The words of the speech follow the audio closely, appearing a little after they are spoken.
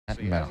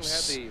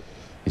mouse.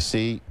 You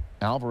see,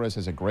 Alvarez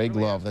has a gray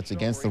glove. That's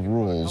against the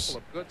rules.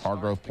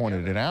 Hargrove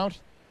pointed it out.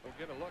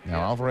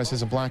 Now Alvarez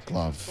has a black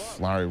glove.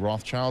 Larry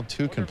Rothschild,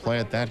 too, can play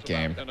at that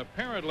game.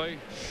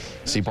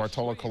 See,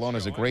 Bartolo Colon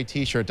has a gray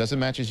T-shirt. Doesn't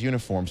match his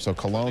uniform, so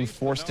Colon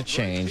forced to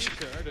change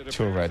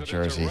to a red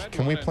jersey.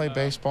 Can we play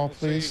baseball,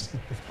 please?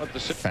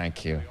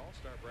 Thank you.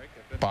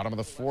 Bottom of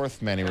the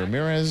fourth, Manny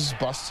Ramirez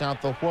busts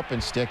out the whooping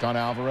stick on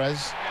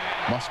Alvarez.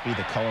 Must be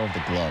the color of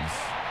the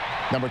glove.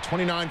 Number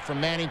 29 for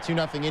Manny,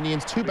 2-0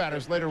 Indians. Two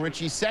batters later,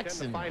 Richie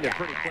Sexton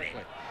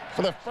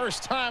for the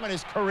first time in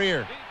his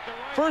career.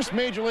 First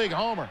Major League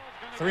homer,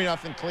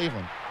 3-0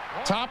 Cleveland.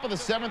 Top of the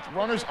seventh,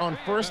 runners on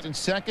first and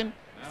second.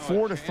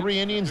 4-3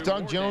 Indians.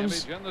 Doug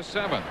Jones,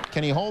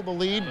 can he hold the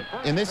lead?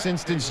 In this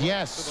instance,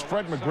 yes.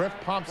 Fred McGriff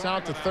pops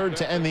out to third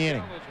to end the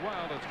inning.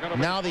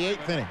 Now the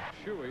eighth inning.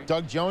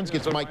 Doug Jones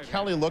gets Mike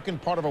Kelly looking,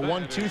 part of a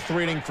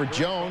 1-2-3 inning for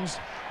Jones.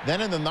 Then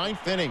in the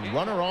ninth inning,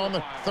 runner on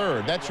the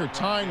third. That's your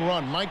tying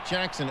run. Mike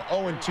Jackson,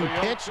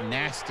 0-2 pitch,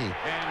 nasty.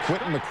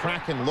 Quentin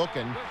McCracken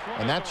looking,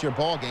 and that's your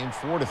ball game,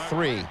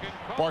 4-3.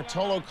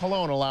 Bartolo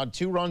Colon allowed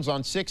 2 runs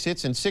on 6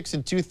 hits and 6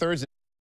 2/3.